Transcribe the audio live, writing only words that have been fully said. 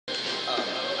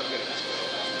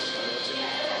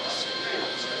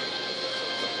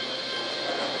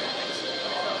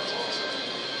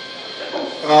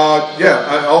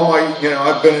Yeah,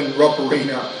 I've been in Rupp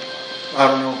Arena, I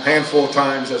don't know, a handful of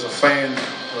times as a fan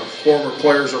of former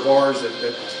players of ours that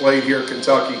played here in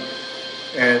Kentucky,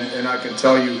 and I can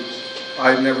tell you,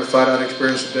 I never thought I'd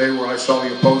experience a day where I saw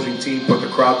the opposing team put the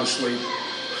crowd to sleep.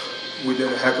 We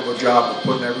did a heck of a job of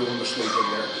putting everyone to sleep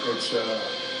in there. It's, but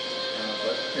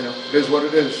it is what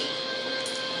it is.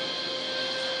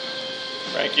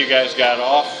 Frank, you guys got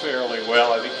off fairly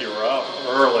well. I think you were up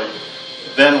early.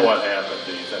 Then what happened,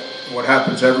 do you think? What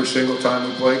happens every single time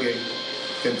we play a game.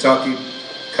 Kentucky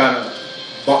kind of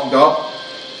buttoned up.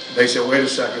 They said, wait a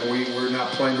second, we're not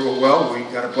playing real well. We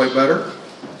got to play better.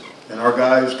 And our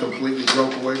guys completely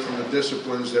broke away from the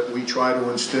disciplines that we try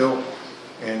to instill.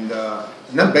 And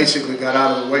then basically got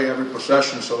out of the way every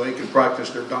possession so they could practice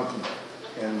their dunking.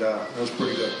 And it was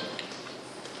pretty good.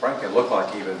 Frank, it looked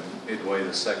like even midway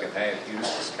the second half, you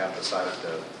just kind of decided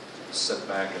to sit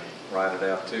back and ride it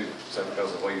out too. Is that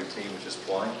because of the way your team was just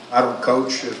playing? I don't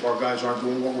coach if our guys aren't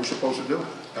doing what we're supposed to do.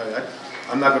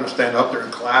 I'm not going to stand up there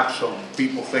and clap so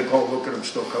people think, oh, look at him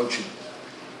still coaching.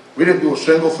 We didn't do a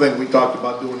single thing we talked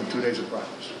about doing in 2 days of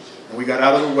practice. And we got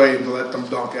out of the way and let them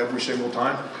dunk every single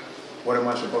time. What am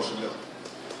I supposed to do?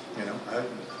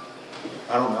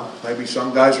 I don't know. Maybe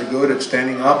some guys are good at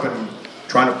standing up and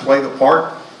trying to play the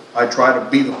part. I try to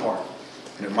be the part.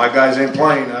 And if my guys ain't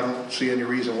playing, I don't see any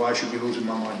reason why I should be losing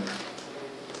my mind there.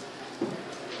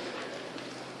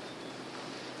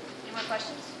 Any more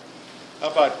questions? How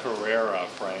about Carrera,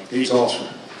 Frank? He's awesome.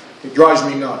 He drives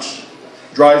me nuts.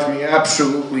 Drives me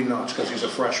absolutely nuts because he's a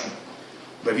freshman.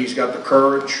 But he's got the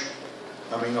courage,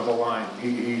 of a lion.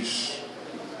 He's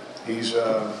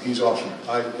awesome.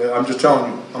 I'm just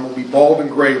telling you, I'm going to be bald and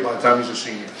gray by the time he's a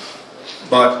senior.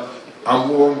 But I'm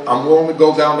willing to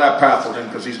go down that path with him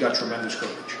because he's got tremendous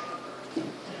courage.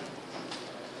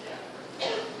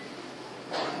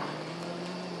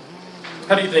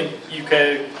 How do you think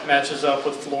UK matches up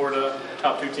with Florida,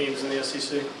 top 2 teams in the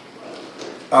SEC?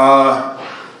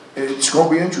 It's going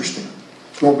to be interesting.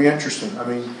 It's going to be interesting.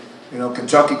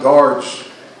 Kentucky guards,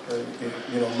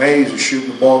 Mays is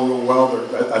shooting the ball real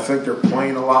well. I think they're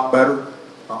playing a lot better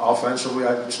offensively.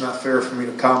 It's not fair for me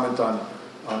to comment on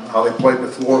how they played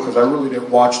before because I really didn't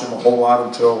watch them a whole lot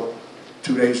until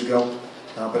 2 days ago.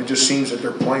 But it just seems that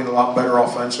they're playing a lot better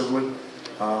offensively.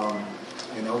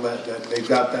 That they've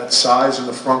got that size in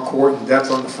the front court and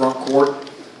depth on the front court.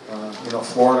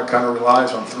 Florida kind of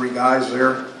relies on 3 guys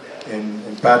there,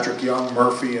 and Patrick Young,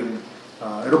 Murphy, and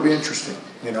it'll be interesting.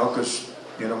 Because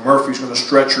Murphy's going to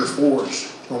stretch your 4s.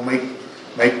 He'll make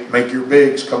your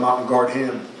bigs come out and guard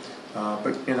him.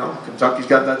 But Kentucky's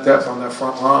got that depth on that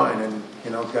front line, and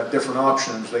got different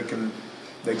options. They can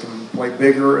play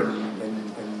bigger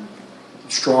and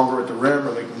stronger at the rim,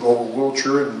 or they can go over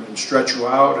Wiltshire and stretch you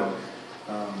out. And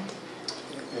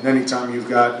anytime you've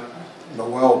got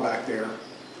Noel back there,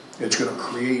 it's going to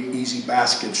create easy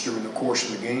baskets during the course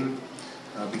of the game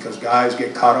because guys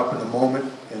get caught up in the moment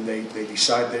and they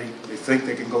decide they think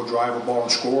they can go drive a ball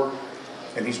and score,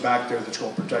 and he's back there that's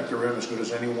going to protect the rim as good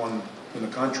as anyone in the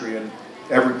country, and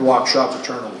every block shot's a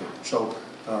turnover. So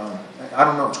I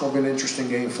don't know. It's going to be an interesting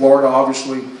game. Florida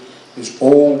obviously is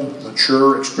old,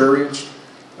 mature, experienced.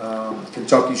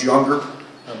 Kentucky's younger,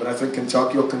 but I think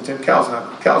Kentucky will contend. Cal's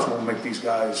going to make these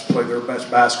guys play their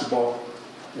best basketball.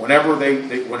 Whenever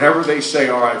they say,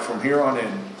 all right, from here on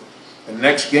in, the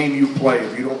next game you play,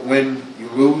 if you don't win, you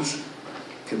lose,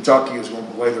 Kentucky is going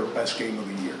to play their best game of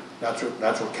the year. That's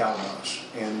what Cal does.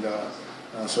 And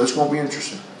so it's going to be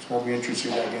interesting. It's going to be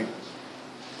interesting, that game.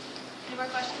 Any more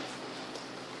questions?